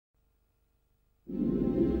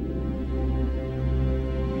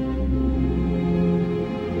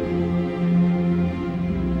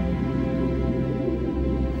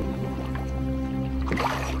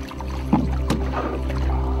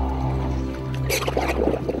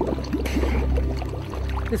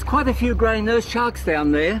There's quite a few greynurse sharks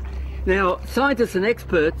down there. Now, scientists and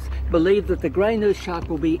experts believe that the greynurse shark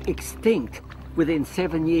will be extinct within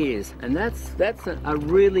 7 years, and that's a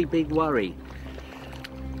really big worry.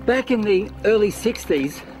 Back in the early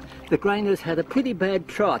 60s, the greynurse had a pretty bad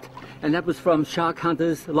trot, and that was from shark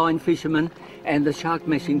hunters, line fishermen, and the shark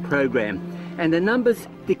meshing program. And the numbers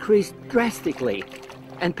decreased drastically,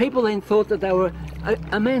 and people then thought that they were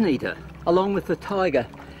a man-eater, along with the tiger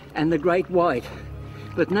and the great white.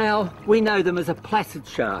 But now we know them as a placid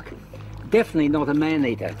shark, definitely not a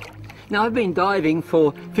man-eater. Now, I've been diving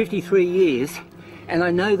for 53 years, and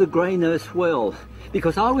I know the greynurse well,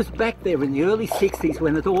 because I was back there in the early 60s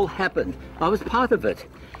when it all happened. I was part of it,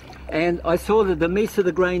 and I saw the demise of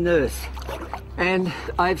the greynurse. And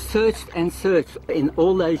I've searched and searched in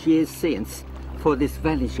all those years since for this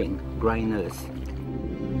vanishing greynurse.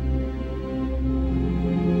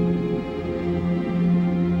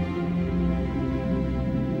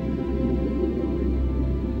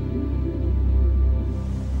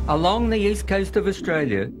 Along the east coast of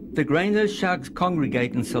Australia, the greynurse sharks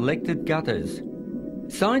congregate in selected gutters.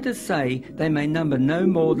 Scientists say they may number no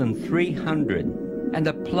more than 300 and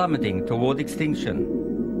are plummeting toward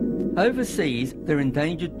extinction. Overseas, they're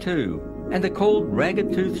endangered too, and are called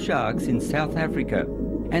ragged-toothed sharks in South Africa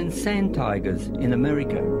and sand tigers in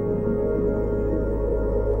America.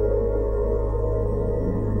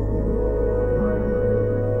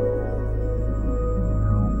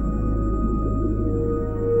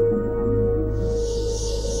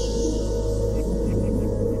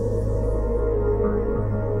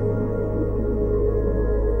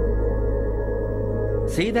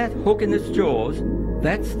 See that hook in its jaws?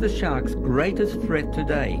 That's the shark's greatest threat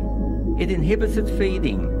today. It inhibits its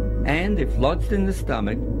feeding, and if lodged in the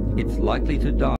stomach, it's likely to die.